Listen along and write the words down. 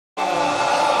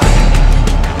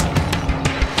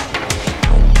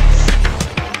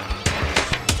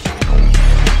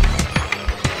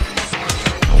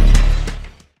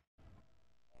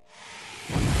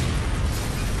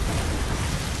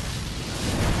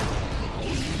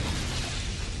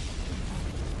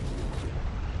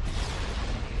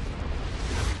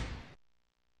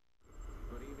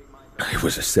It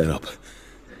was a setup.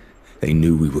 They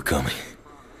knew we were coming.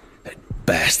 That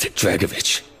bastard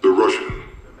Dragovich. The Russian?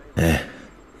 Yeah.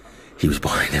 He was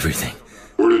behind everything.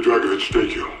 Where did Dragovich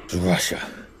take you? Russia.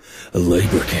 A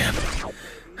labor camp.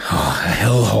 Oh, a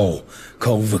hellhole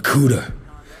called Vorkuta.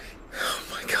 Oh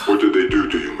my God. What did they do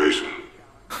to you, Mason?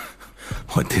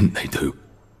 What didn't they do?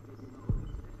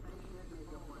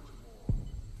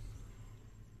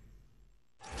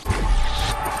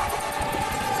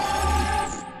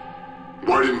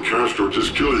 Why didn't Castro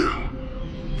just kill you?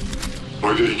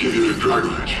 Why did he give you to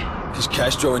Dragovich? Because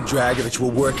Castro and Dragovich were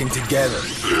working together.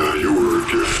 Yeah, you were a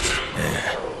gift.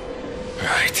 Yeah.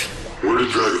 Right. Where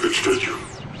did Dragovich take you?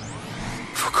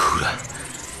 Vorkuta.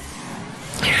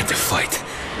 I had to fight.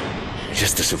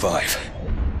 Just to survive.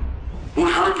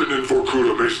 What happened in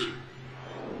Vorkuta, Mason?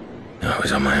 I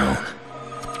was on my own.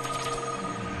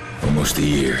 Almost a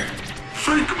year.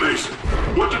 Think, Mason.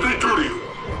 What did they do to you?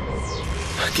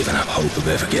 I'd given up hope of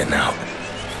ever getting out.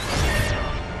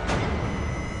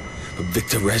 But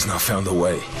Victor Reznov found a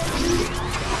way.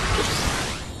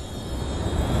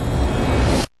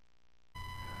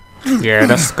 Yeah,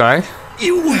 that's the guy.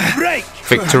 You will break!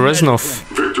 Victor Reznov.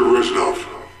 Victor Reznov.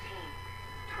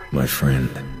 My friend.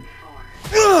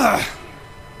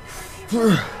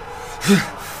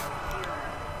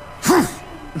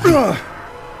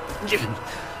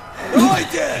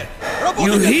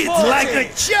 You hit like a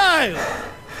child!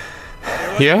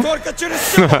 Yeah?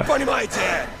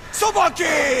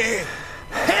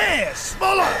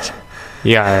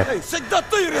 Yeah.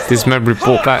 This memory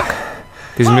brought back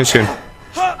this mission.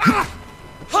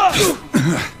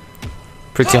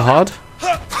 Pretty hard.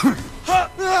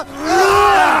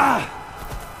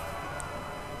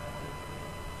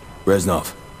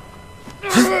 Reznov.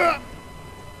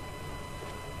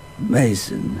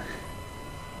 Mason,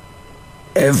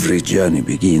 every journey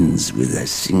begins with a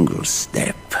single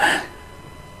step.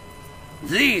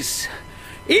 This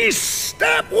is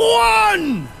step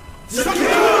one! Secure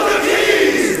the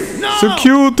keys! Now,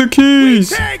 Secure the keys!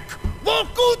 take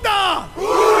Vorkuta!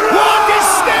 What is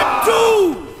step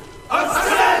two?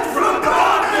 Ascend from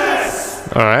darkness!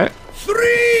 Alright.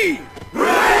 3!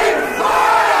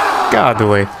 Get out of the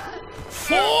way.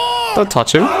 4! Don't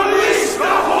touch him. Unleash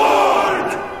the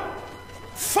horde!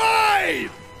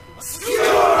 5!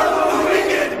 Secure the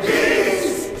wicked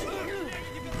beast!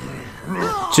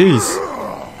 Jeez.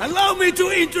 Allow me to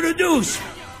introduce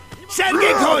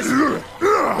Sergei,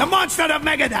 the monster of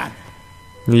Megadan.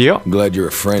 Yep. Glad you're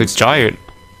a friend. The giant.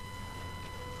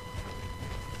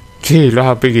 Gee, look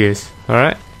how big he is.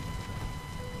 Alright.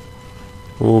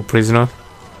 Oh, prisoner.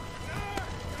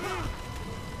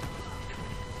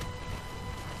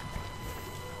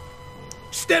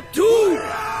 Step 2!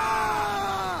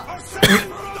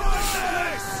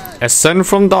 Ascend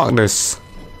from darkness.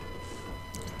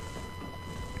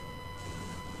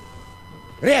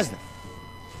 Reznov,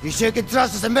 you sure you can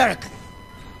trust this American?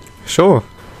 Sure.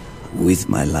 With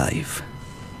my life.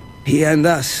 He and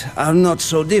us are not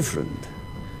so different.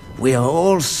 We are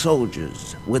all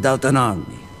soldiers without an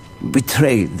army.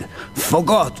 Betrayed,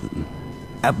 forgotten,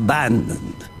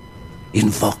 abandoned. In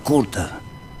Vorkuta,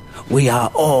 we are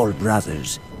all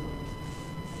brothers.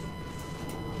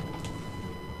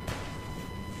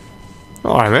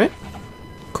 Alright, mate.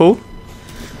 Cool.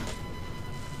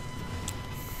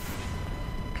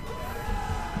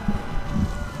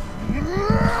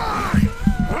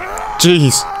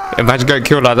 Jeez. Imagine getting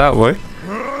killed like that, boy.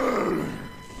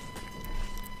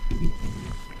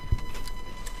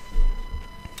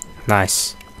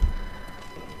 Nice.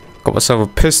 Got myself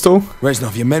a pistol.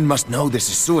 Reznov, your men must know this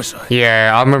is suicide.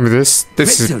 Yeah, I remember this.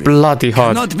 This is bloody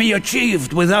hard. Cannot be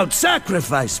achieved without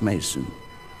sacrifice, Mason.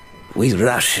 We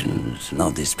Russians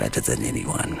know this better than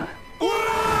anyone.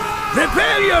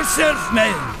 Prepare yourself,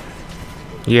 men!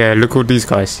 Yeah, look at these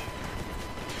guys.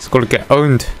 It's gotta get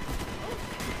owned.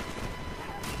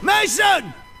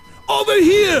 Mason! Over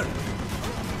here!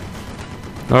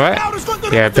 Alright.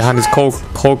 Yeah, behind his coal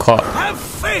cart. Have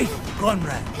faith,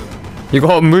 Conrad! You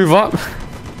gotta move up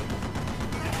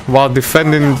while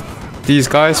defending these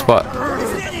guys, but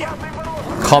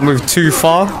can't move too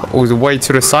far all the way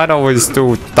to the side, otherwise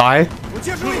still die.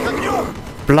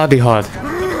 Bloody hard.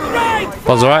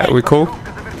 Was alright, we cool.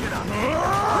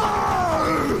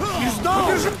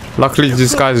 Luckily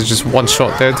these guys are just one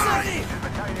shot dead.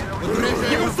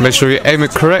 Make sure you aim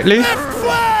it correctly.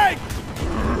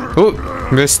 Oh,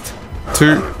 missed.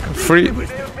 2, 3.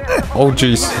 Oh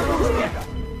jeez.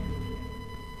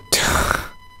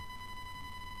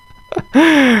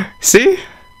 See?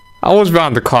 I was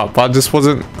behind the cart, but I just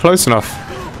wasn't close enough.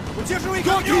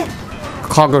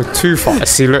 Can't go too far.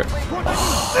 See, look.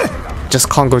 Just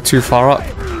can't go too far up.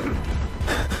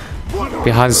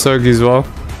 Behind Sergey as well.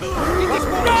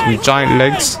 Some giant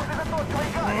legs.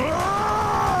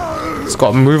 It's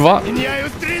got to move up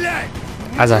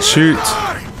as I shoot.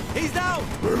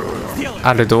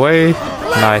 Out of the way.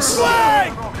 Nice.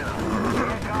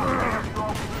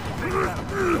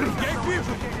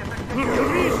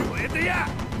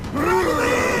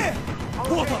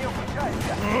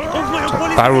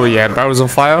 Barrel, yeah, barrel's on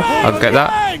fire. I'll get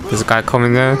that. There's a guy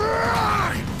coming there.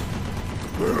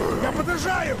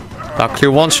 I'll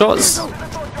clear one shots.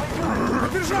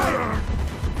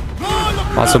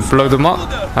 Also blow them up.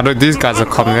 I know these guys are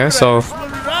coming here, so.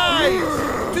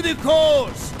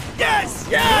 Yes,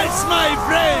 yes, my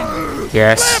friend.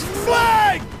 Yes.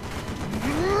 Flag.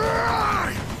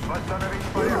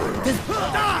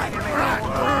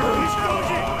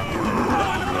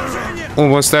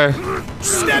 Almost there.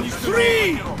 Step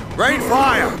 3. Rain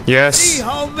fire. Yes. See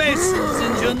how Mason's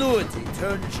ingenuity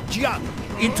turns junk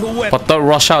into weapons. But don't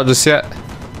rush out just yet.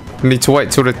 Need to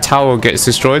wait till the tower gets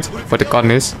destroyed, where the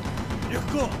gun is.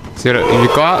 See that? If you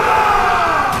go out.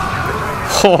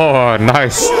 Oh,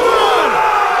 nice.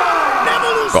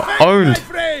 Got owned.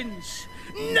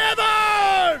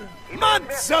 Never!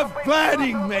 Months of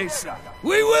planning, Mason.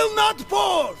 We will not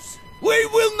pause. We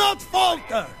will not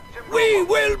falter. We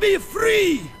will be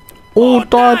free. Oh,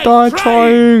 die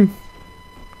trying.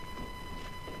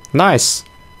 Nice.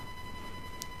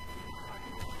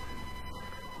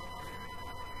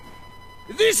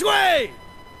 This way.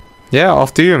 Yeah,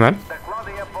 after you, man.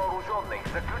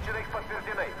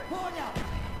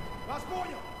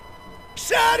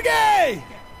 Sergey!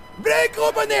 Break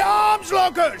open the arms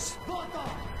lockers!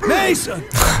 Mason!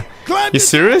 You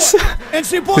serious?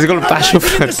 He's gonna bash up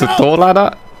the door like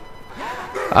that?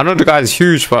 I know the guy's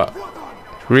huge, but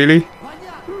really?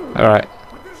 Alright.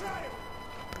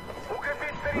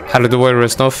 Out of the way,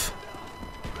 Resnov.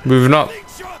 Moving up.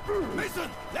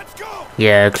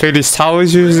 Yeah, clear these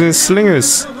towers using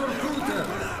slingers.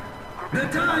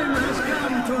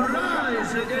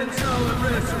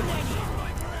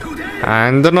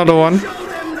 And another one.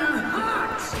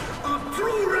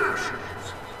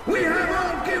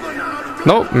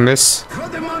 Nope, miss.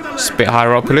 Just a bit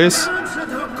higher up, please.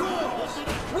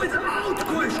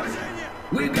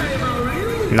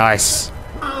 Nice.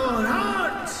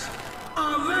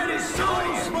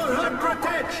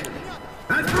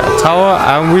 That tower,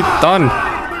 and we're done.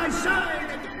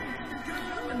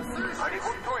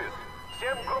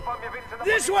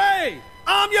 This way!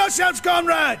 Arm yourselves,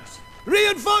 comrades!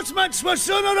 Reinforcements will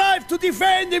soon arrive to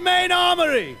defend the main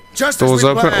armory! Just Doors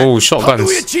open. Oh, shotguns. How do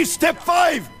we achieve step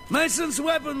 5? Mason's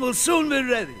weapon will soon be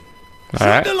ready. Shoot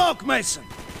Alright. the lock, Mason!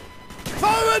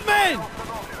 Forward, men!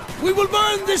 We will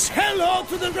burn this hellhole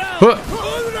to the ground!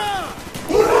 Hoorah!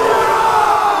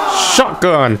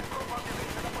 Shotgun.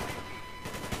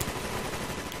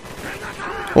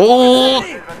 Oh.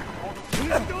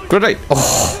 Grenade.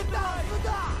 Oh.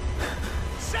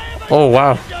 Oh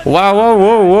wow. Wow, whoa,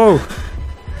 whoa, whoa.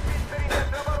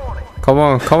 Come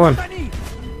on, come on.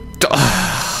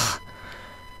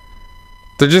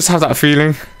 They just have that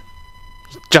feeling.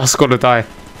 Just gotta die.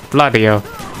 Bloody hell.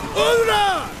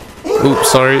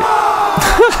 Oops, sorry.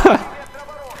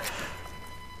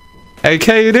 AK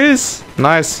it is.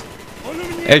 Nice.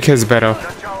 AK's better.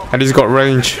 And he's got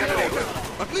range.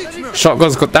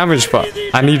 Shotgun's got damage, but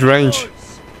I need range.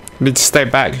 Need to stay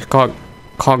back. Can't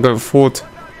go forward.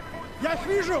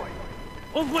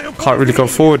 Can't really go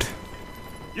forward.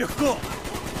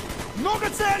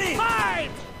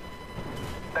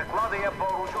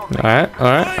 Alright,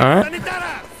 alright, alright.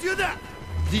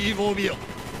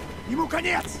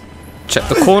 Check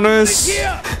the corners.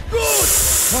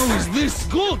 How is this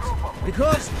good?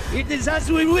 Because it is as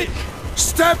we wish.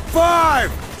 Step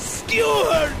 5!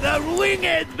 Skewer the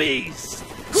winged beast!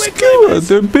 Skewer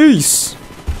the beast!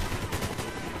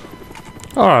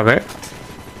 Alright, mate.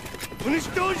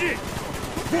 Уничтожи!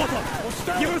 Вот он!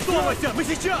 Не высовывайся! Мы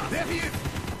сейчас!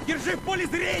 Держи в поле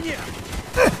зрения!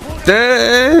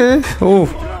 Oh.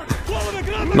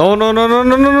 No, no, no, no,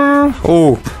 no, no, no.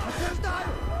 Oh.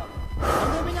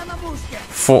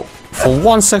 For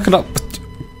 1 second up.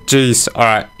 Jeez.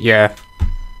 Alright, yeah.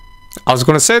 I was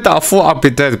gonna say that I thought I'd be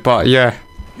dead, but yeah.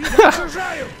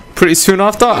 Pretty soon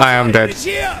after, I am dead.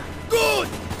 Good!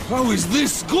 How is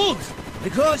this good?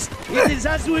 Because it is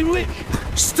as we wish.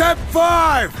 Step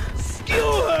 5!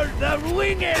 Skewer the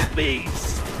winged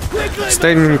beast! Quickly!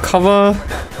 Staying in cover.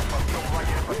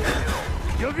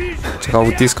 Check out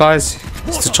with these guys.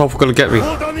 Is the chopper gonna get me?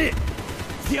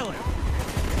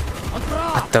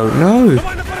 I don't know.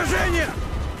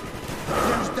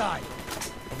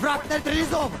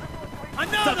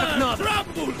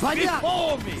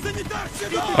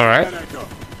 Alright.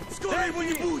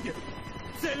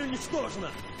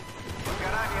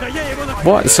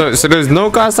 What? So there's no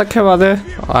guys that came out there?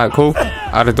 Alright, cool.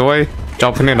 Out of the way.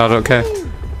 Jumping in, I don't care.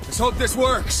 Let's hope this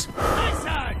works.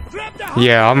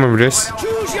 Yeah, I remember this.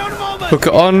 Choose your moment. Hook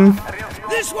it on.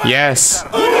 This one. Yes.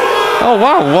 Oh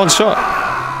wow, one shot.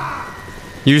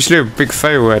 Usually a big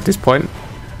fail at this point.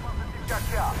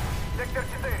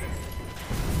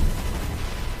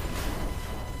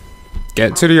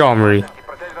 Get to the armory.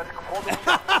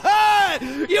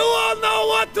 You all know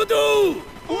what to do.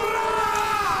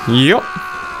 Yup.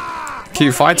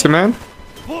 Keep fighting, man.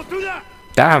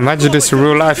 Damn, imagine this in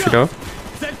real life, you know.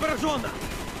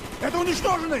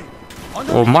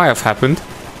 Or might have happened.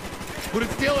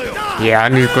 Yeah, I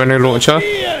need a grenade launcher.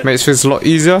 Makes things a lot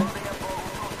easier.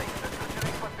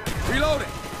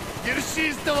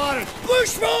 Push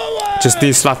forward. Just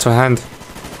need slap to hand.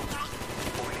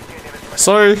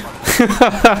 Sorry.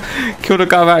 Killed a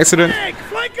guy by accident.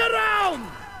 Flank around.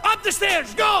 Up the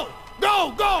stairs. Go.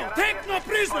 Go. Go. Take no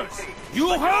prisoners.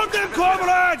 You heard them,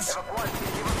 comrades.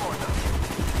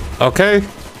 Okay.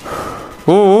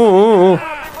 Oh.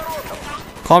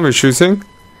 Can't be shooting.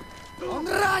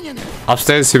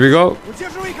 Upstairs, here we go.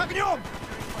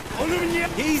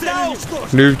 He's out.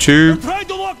 Noob tube. Try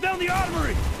to lock down the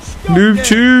armory. Noob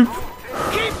tube.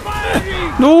 Keep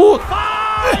firing. No.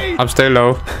 Fight. I'm staying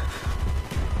low.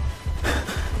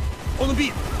 On the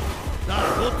beat.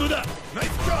 Now, we'll do that.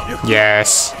 Nice job.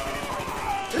 Yes.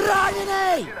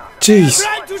 Jeez.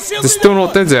 They're still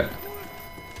not dead yet.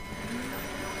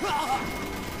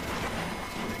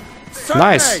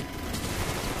 Nice.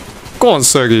 Go on,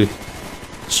 Sergey.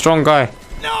 Strong guy.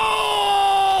 No.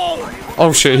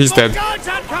 Oh shit, he's dead. Guards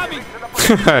are coming.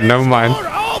 Never mind. Door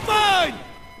open.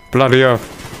 Bloody hell.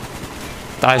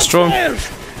 Die strong.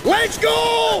 Let's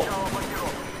go.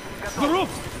 The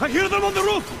roof. I hear them on the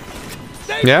roof.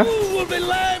 They Yeah? will be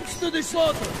lambs to the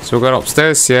slaughter. So we got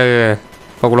upstairs. Yeah.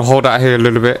 I'm gonna hold out here a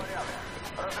little bit.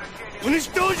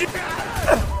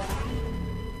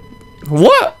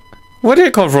 What? Where did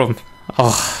it come from?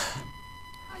 Oh.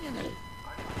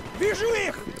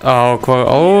 Oh, quite.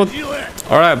 Oh.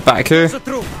 Alright, back here.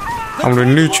 I'm gonna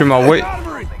nurture my way.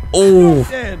 Oh.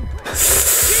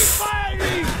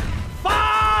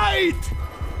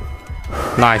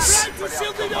 Nice.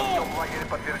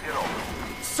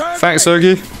 Thanks,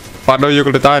 Sergey. But I know you're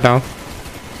gonna die now.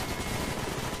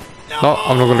 No,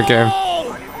 I'm not gonna get him.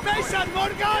 Mason, more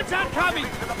guards are coming.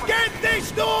 Get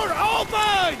this door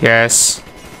open. Yes.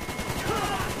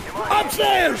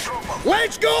 Upstairs.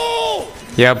 Let's go.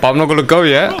 Yeah, but I'm not gonna go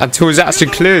yet until it's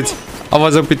actually cleared.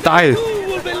 Otherwise I'll be dying.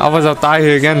 Otherwise I'll die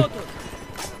here again.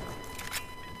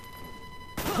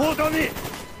 Hold on it.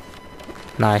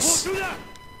 Nice.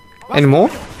 Any more?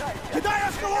 Did I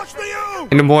ask to watch for you?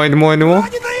 Any more?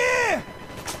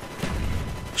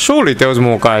 Surely there was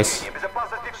more guys.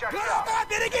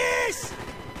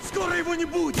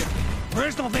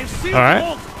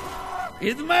 Alright.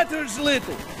 It matters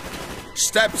little.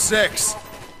 Step 6.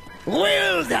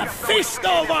 Will the fist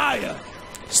of iron.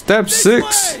 Step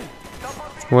 6.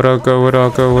 Where do I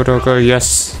go?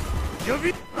 Yes.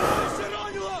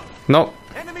 Nope.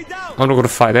 I'm not gonna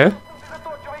fight there.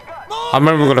 I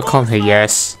remember we're gonna come here,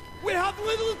 yes. We have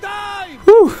little time.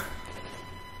 Whew.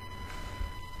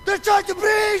 They're trying to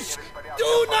breach.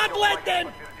 Do not let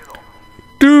them.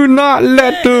 Do not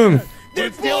let them. The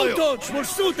voltage will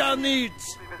suit our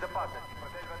needs.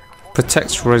 Protect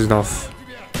Reznov.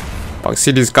 I can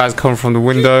see these guys coming from the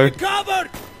window. Covered.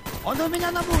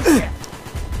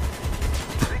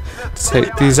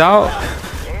 Take these out.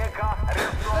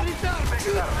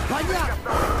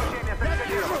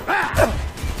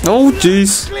 Oh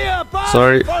jeez. Clear path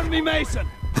Sorry. for me, Mason.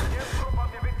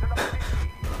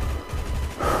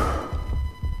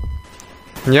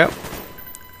 Yep.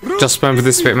 Just remember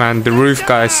this bit, man. The roof,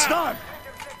 guys.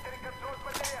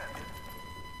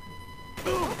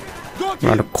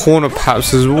 Around the corner,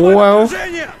 perhaps as well.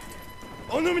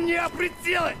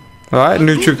 Alright,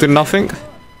 new troop did nothing.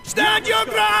 Stand your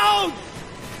ground.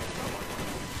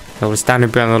 They were standing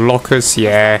behind the lockers.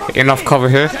 Yeah, enough cover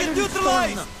here.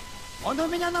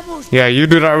 Yeah, you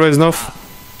do that, Reznov.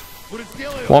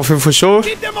 One thing for sure,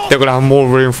 they're gonna have more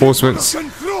reinforcements.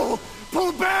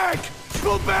 Pull back.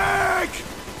 Pull back.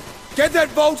 Get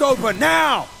that boat open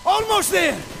now. Almost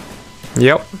there.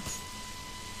 Yep.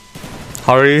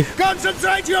 Hurry.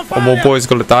 Concentrate your fire. One more boy's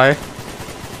gonna die.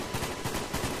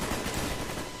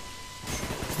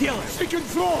 Second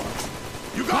floor.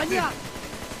 You got him.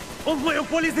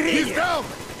 He's down.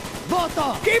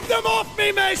 Keep them off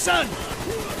me, Mason.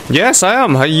 Yes, I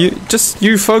am.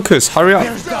 You focus. Hurry up.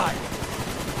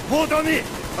 Hold on it.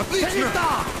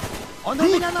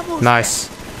 Nice.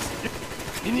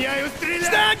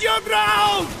 Stand your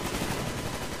ground!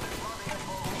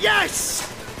 Yes!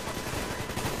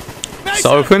 It's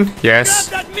open? Yes.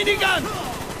 Grab that minigun!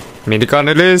 Minigun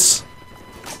it is.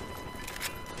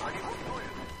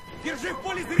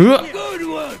 Good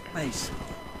work, Mason.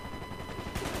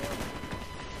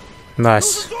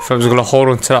 Nice. If I was gonna hold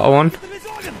on to that one.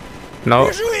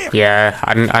 No. Yeah,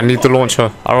 I need the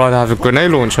launcher. I'd rather have a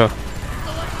grenade launcher.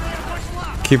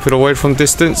 Keep it away from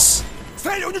distance.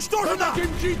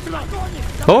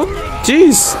 Oh,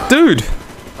 jeez, dude.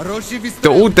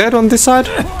 They're all dead on this side.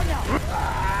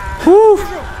 Whew.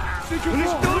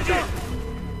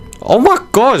 Oh my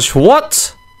gosh,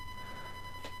 what?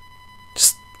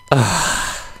 Just,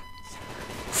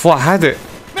 thought I had it.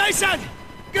 Mason,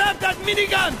 grab that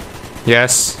minigun.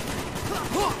 Yes.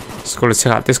 Just gotta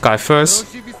check out this guy first.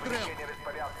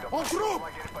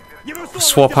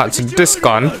 Swap out to this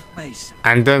gun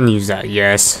and then use that.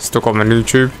 Yes, still got my new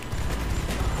tube.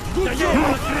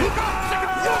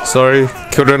 Sorry,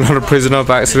 killed another prisoner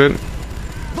by accident.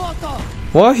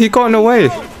 What? He got in the way.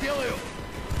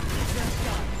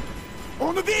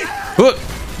 What?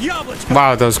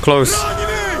 Wow, that was close.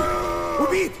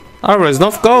 Alright,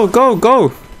 Reznov, go, go,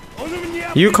 go.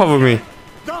 You cover me.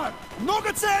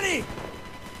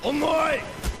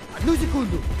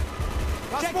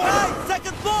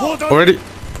 Already?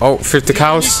 Oh, 50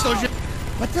 cows.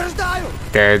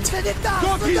 Dead.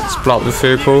 Let's blow up the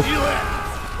vehicle.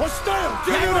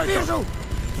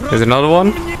 There's another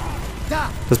one.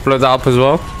 Let's blow that up as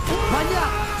well.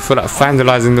 Feel like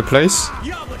vandalizing the place.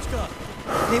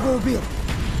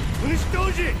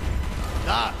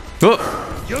 Oh,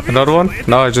 another one?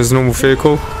 No, just normal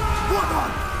vehicle.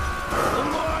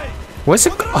 Where's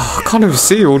it? Oh, I can't even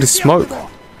see all this smoke.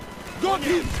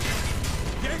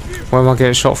 Where am I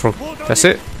getting shot from? That's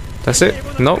it? That's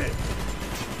it? Nope.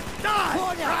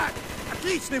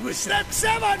 Step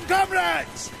 7,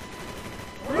 comrades!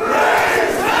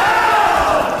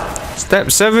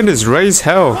 Step 7 is raise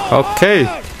hell. Okay.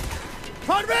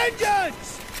 For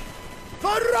vengeance!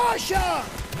 For Russia!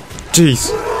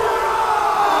 Jeez.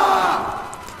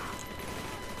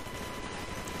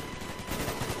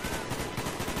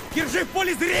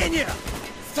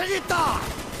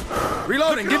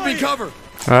 Reloading, give me cover.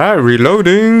 Alright,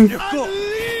 reloading.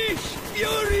 Unleash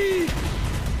fury!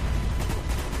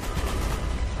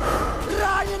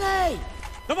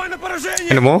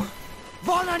 Any more?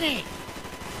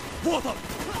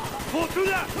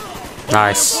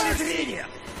 Nice.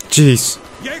 Jeez.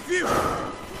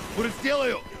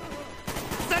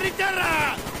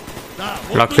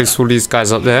 Luckily, all these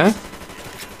guys up there.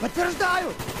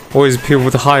 Always people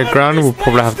with the high ground will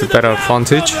probably have the better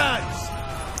advantage.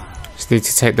 Just need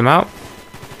to take them out.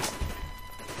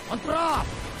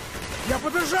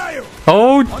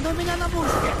 Oh!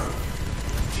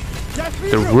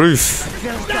 The roof.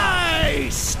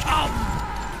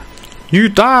 You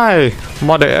die,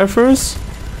 mother effers.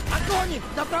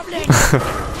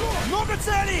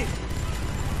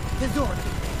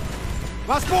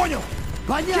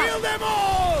 Kill them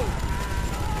all!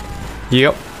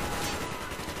 Yep.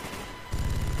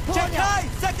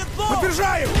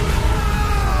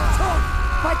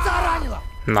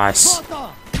 Nice.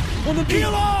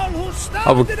 Kill all who Oh,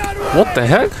 stand in our way! what the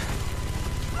heck?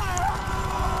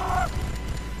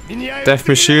 Death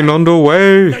machine on the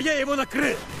way.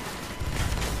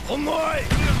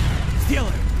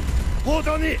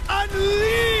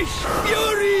 Unleash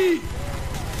fury!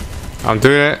 I'm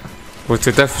doing it with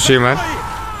the death machine, man.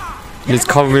 Needs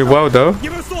to cover me well, though.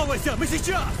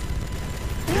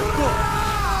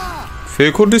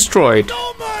 Vehicle destroyed.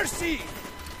 No mercy!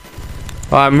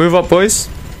 Alright, move up, boys.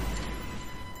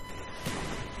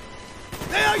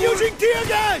 They are using tear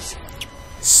gas!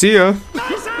 See ya.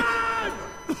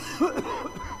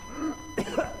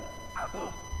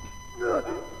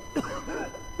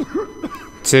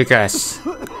 Tear gas.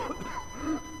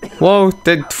 Whoa,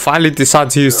 they finally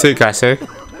decided to use tear gas, eh? They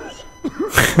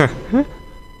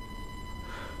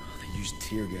use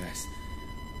tear gas.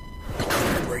 I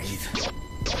can't breathe.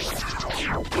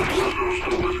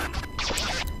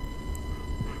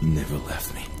 You never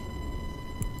left me.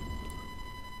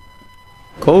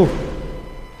 Cool.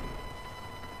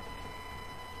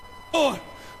 Or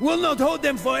will not hold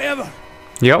them forever.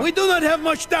 Yep. We do not have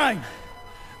much time.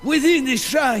 Within this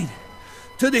shrine,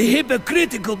 to the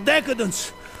hypocritical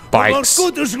decadence Bites. of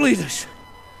our Vorkuta's leaders,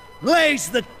 lays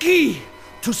the key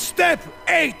to step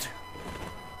 8.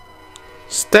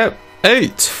 Step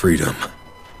 8. Freedom.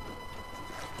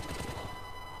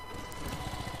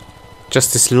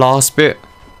 Just this last bit.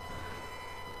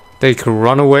 They can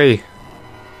run away.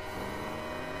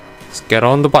 Let's get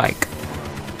on the bike.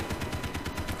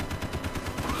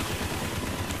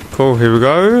 Cool, here we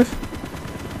go.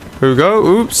 Here we go.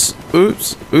 Oops,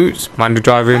 oops, oops. Mind the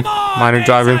driving. Mind the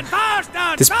driving.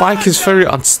 This bike is very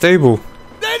unstable.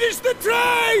 That is the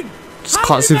train! Just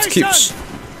can't seem to keep.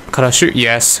 Can I shoot?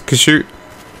 Yes, can shoot.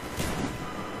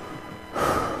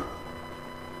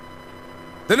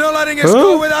 They're not letting us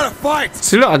go without a fight!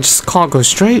 See, look, I just can't go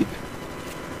straight.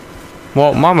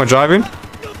 Well, mama driving.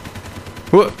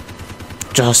 What?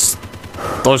 Just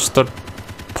dodge the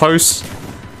post.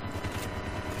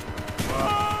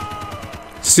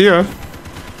 See ya.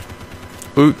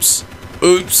 Oops.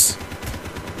 Oops.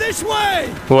 This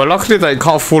way! Well, luckily they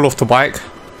can't fall off the bike.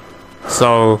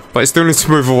 So, but it still needs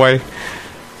to move away.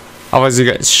 Otherwise you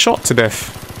get shot to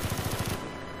death.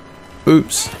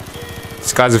 Oops.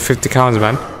 This guy's a 50 counts,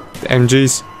 man. The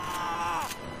MGs.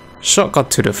 Shotgun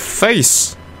to the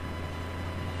face.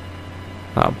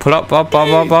 Pull up, up, up,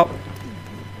 up, up.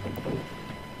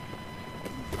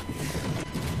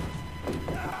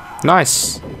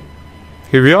 Nice.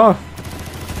 Here we are.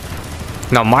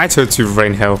 Now my turn to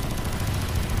rain hell.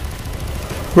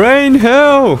 Rain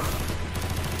hell!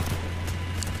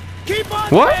 Keep on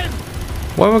What? in.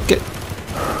 Why would I get...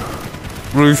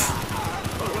 Roof.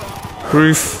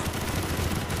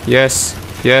 Roof. Yes.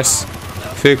 Yes.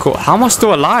 Vehicle. How am I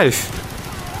still alive?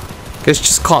 Guess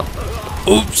just can't...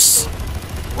 Oops.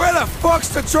 Where the fuck's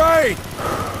the train?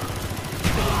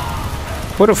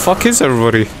 Where the fuck is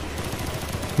everybody?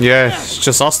 Yeah, it's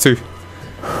just us two.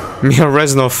 Me and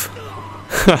Reznov.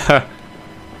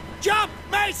 Jump,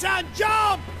 Mason,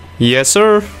 jump! Yes,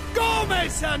 sir. Go,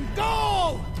 Mason,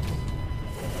 go!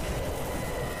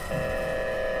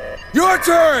 Your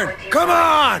turn! Come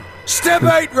on! Step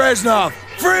 8, Reznov!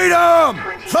 Freedom!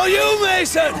 For you,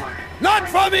 Mason! Not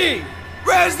for me!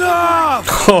 Reznov!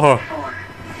 Oh,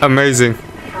 amazing.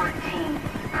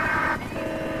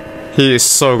 He is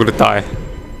so gonna die.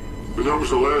 And that was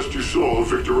the last you saw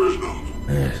of Victor Reznov.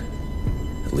 Yes.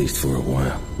 At least for a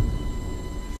while.